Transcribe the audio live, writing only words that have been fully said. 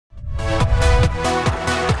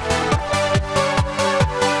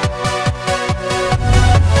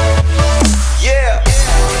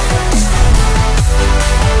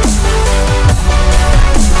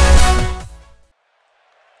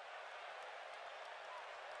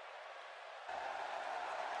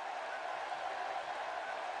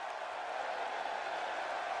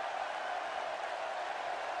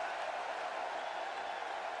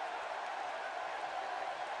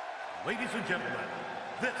Ladies and gentlemen,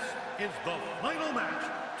 this is the final match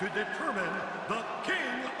to determine the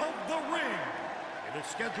King of the Ring. It is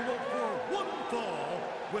scheduled for one fall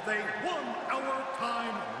with a 1-hour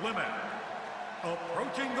time limit.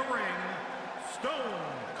 Approaching the ring, Stone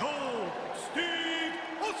Cold Steve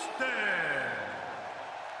Austin.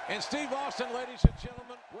 And Steve Austin, ladies and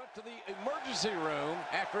gentlemen, went to the emergency room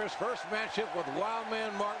after his first matchup with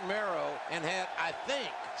Wildman Martin Merrow and had, I think,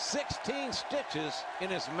 16 stitches in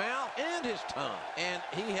his mouth and his tongue. And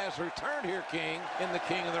he has returned here, King, in the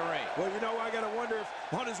King of the Ring. Well, you know, I got to wonder if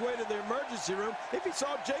on his way to the emergency room, if he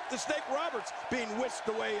saw Jake the Snake Roberts being whisked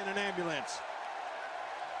away in an ambulance.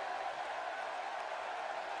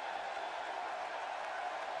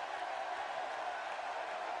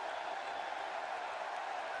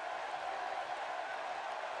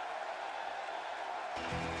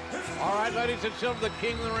 All right, ladies and gentlemen, the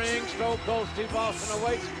King of the Ring, Stone Cold Steve Austin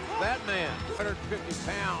awaits that man, 150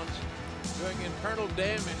 pounds, doing internal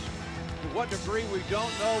damage. To what degree, we don't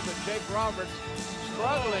know, but Jake Roberts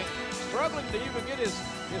struggling to even get his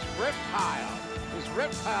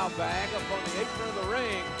reptile bag up on the apron of the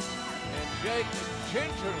ring. And Jake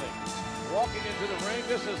gingerly walking into the ring.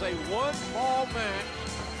 This is a one-fall match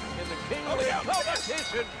in the King of the Ring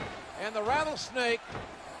competition. And the Rattlesnake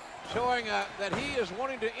showing that he is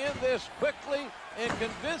wanting to end this quickly and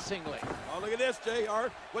convincingly. Oh, look at this, JR.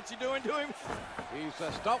 What's he doing to him? He's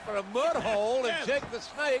stomped in a mud hole and Jake the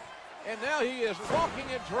Snake, and now he is walking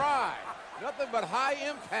it dry. Nothing but high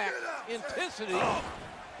impact intensity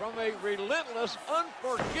from a relentless,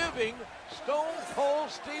 unforgiving Stone Cold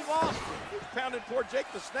Steve Austin. He's pounding poor Jake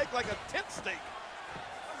the Snake like a tent stake.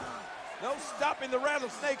 No stopping the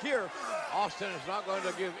Rattlesnake here. Austin is not going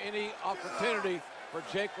to give any opportunity for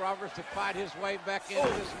Jake Roberts to fight his way back into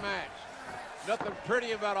this match. Nothing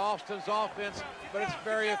pretty about Austin's offense, but it's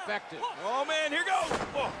very effective. Oh, man, here goes.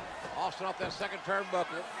 Oh. Austin off that second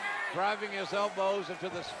turnbuckle, driving his elbows into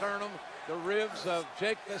the sternum, the ribs of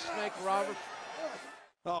Jake the Snake Roberts.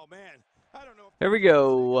 Oh, man. I don't know. Here we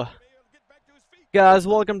go. Guys,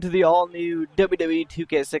 welcome to the all-new WWE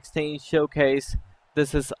 2K16 showcase.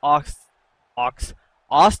 This is Austin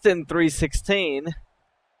 316.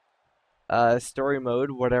 Story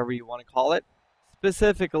mode, whatever you want to call it.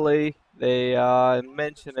 Specifically, they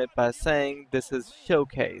mention it by saying this is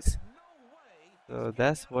showcase. So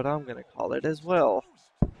that's what I'm going to call it as well.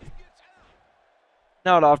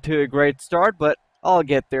 Not off to a great start, but I'll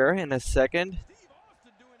get there in a second.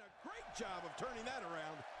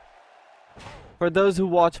 For those who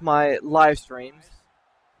watch my live streams,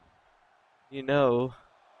 you know,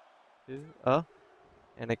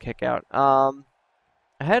 and a kick out.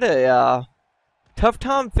 I had a tough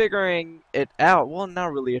time figuring it out. Well,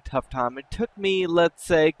 not really a tough time. It took me, let's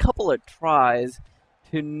say, a couple of tries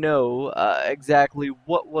to know exactly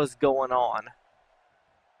what was going on.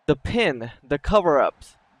 The pin, the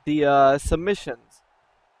cover-ups, the submissions,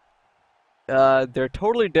 they're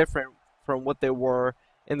totally different from what they were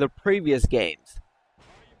in the previous games.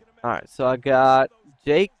 Alright, so I got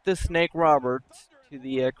Jake the Snake Roberts to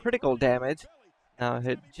the critical damage. Now I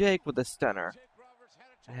hit Jake with a stunner.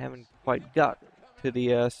 I haven't quite gotten to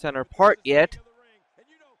the center part yet.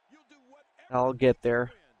 I'll get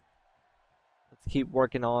there. Let's keep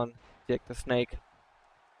working on Jake the Snake.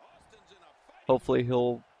 Hopefully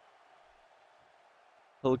he'll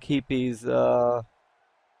keep his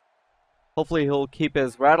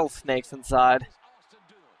rattlesnakes inside.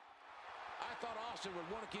 I thought Austin would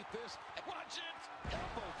want to keep this. Watch it.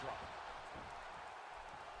 Elbow drop.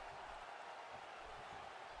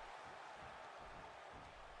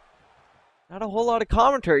 Not a whole lot of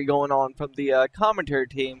commentary going on from the commentary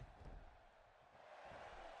team.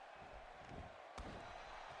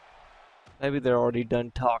 Maybe they're already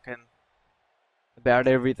done talking about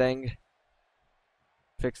everything.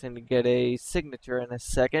 Fixing to get a signature in a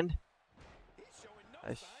second.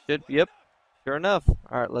 I should, yep, sure enough.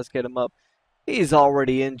 Alright, let's get him up. He's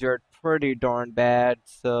already injured pretty darn bad,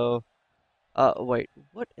 so... wait,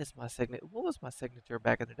 what was my signature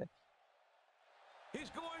back in the day? He's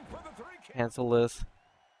going for the 3 count. Cancel this.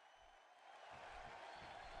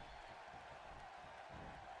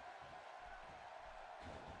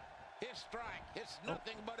 His strike hits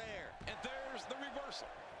nothing but air. And there's the reversal.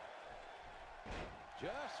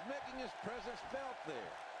 Just making his presence felt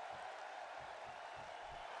there.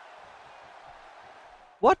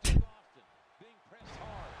 What?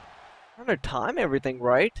 I'm trying to time everything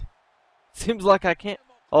right. Seems like I can't.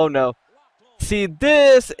 Oh no. See,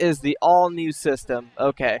 this is the all-new system.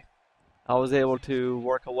 Okay. I was able to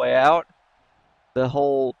work a way out. The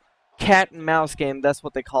whole cat and mouse game, that's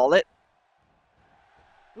what they call it.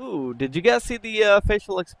 Ooh, did you guys see the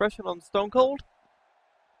facial expression on Stone Cold?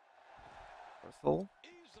 Reversal.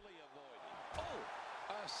 Easily avoided. Oh,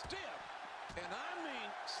 a step. And I mean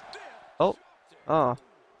step. Oh, oh,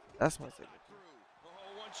 that's my signature. Oh,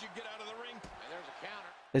 once you get out of the ring. And there's a counter.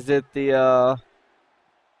 Is it the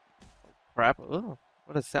crap? Oh,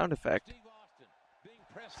 what a sound effect! Steve Austin being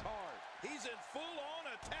pressed hard. He's in full-on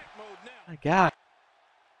attack mode now. My God,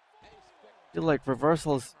 I feel like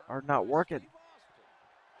reversals are not working.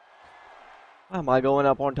 Why am I going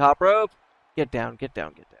up on top rope? Get down, get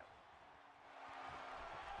down, get down.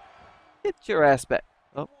 Get your ass back.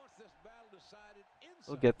 Oh,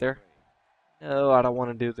 we'll get there. No, I don't want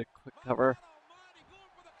to do the quick cover.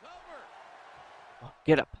 Oh,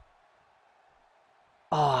 get up.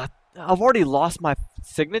 Oh, I've already lost my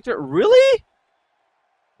signature? Really?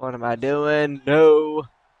 What am I doing? No.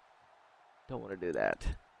 Don't want to do that.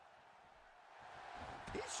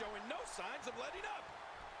 He's showing no signs of letting up.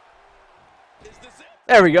 Is this it?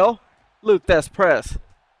 There we go. Luthes press.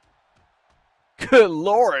 Good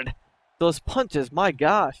Lord. Those punches, my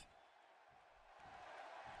gosh.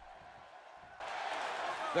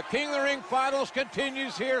 The King of the Ring finals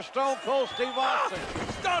continues here. Stone Cold Steve Austin.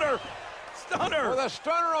 Stunner! Stunner! With a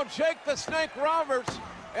stunner on Jake the Snake Roberts.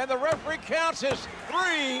 And the referee counts as 3.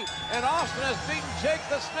 And Austin has beaten Jake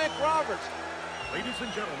the Snake Roberts. Ladies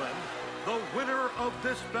and gentlemen, the winner of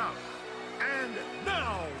this bout, and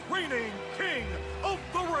now reigning King of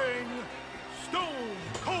the Ring, Stone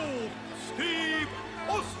Cold Steve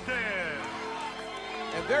Austin.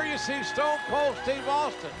 And there you see Stone Cold Steve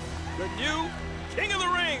Austin. The new King of the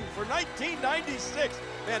Ring for 1996.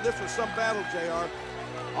 Man, this was some battle, JR.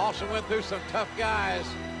 Austin went through some tough guys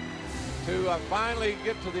to finally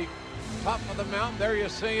get to the top of the mountain. There you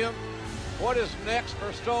see him. What is next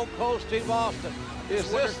for Stone Cold Steve Austin?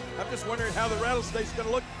 I'm just wondering how the rattlesnake's going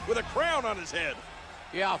to look with a crown on his head.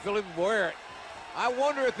 Yeah, if he'll even wear it. I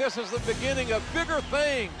wonder if this is the beginning of bigger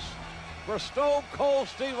things for Stone Cold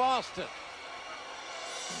Steve Austin.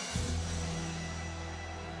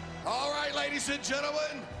 All right, ladies and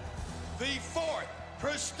gentlemen, the 4th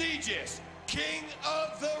prestigious King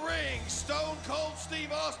of the Ring, Stone Cold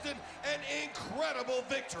Steve Austin, an incredible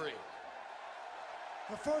victory.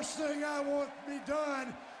 The first thing I want to be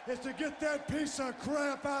done is to get that piece of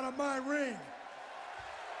crap out of my ring.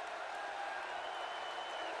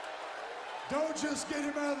 Don't just get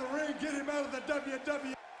him out of the ring, get him out of the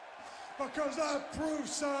WWE. Because I've proved,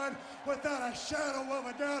 son, without a shadow of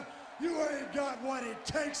a doubt, you ain't got what it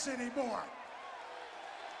takes anymore.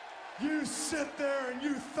 You sit there and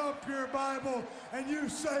you thump your Bible and you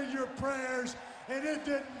say your prayers, and it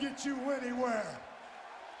didn't get you anywhere.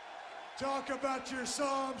 Talk about your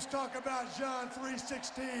Psalms, talk about John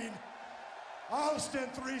 3:16. Austin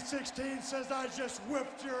 3:16 says I just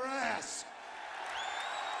whipped your ass.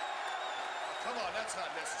 Come on, that's not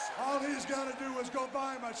necessary. All he's got to do is go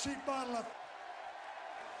buy him a cheap bottle of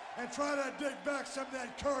and try to dig back some of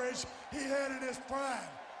that courage he had in his prime.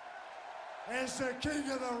 As the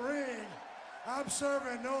King of the Ring, I'm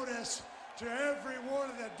serving notice to every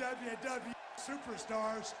one of the WWE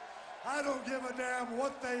superstars. I don't give a damn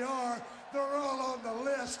what they are. They're all on the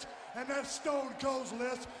list, and that's Stone Cold's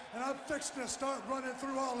list, and I'm fixing to start running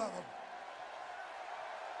through all of them.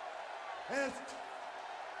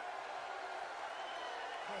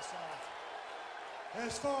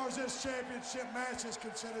 As far as this championship match is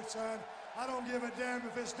considered, son, I don't give a damn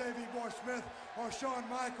if it's Davey Boy Smith or Shawn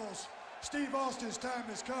Michaels. Steve Austin's time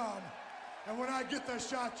has come. And when I get the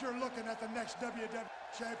shot, you're looking at the next WWE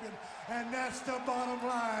champion. And that's the bottom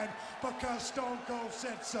line, because Stone Cold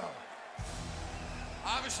said so.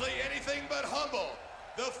 Obviously anything but humble.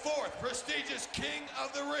 The 4th prestigious King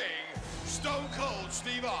of the Ring, Stone Cold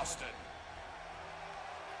Steve Austin.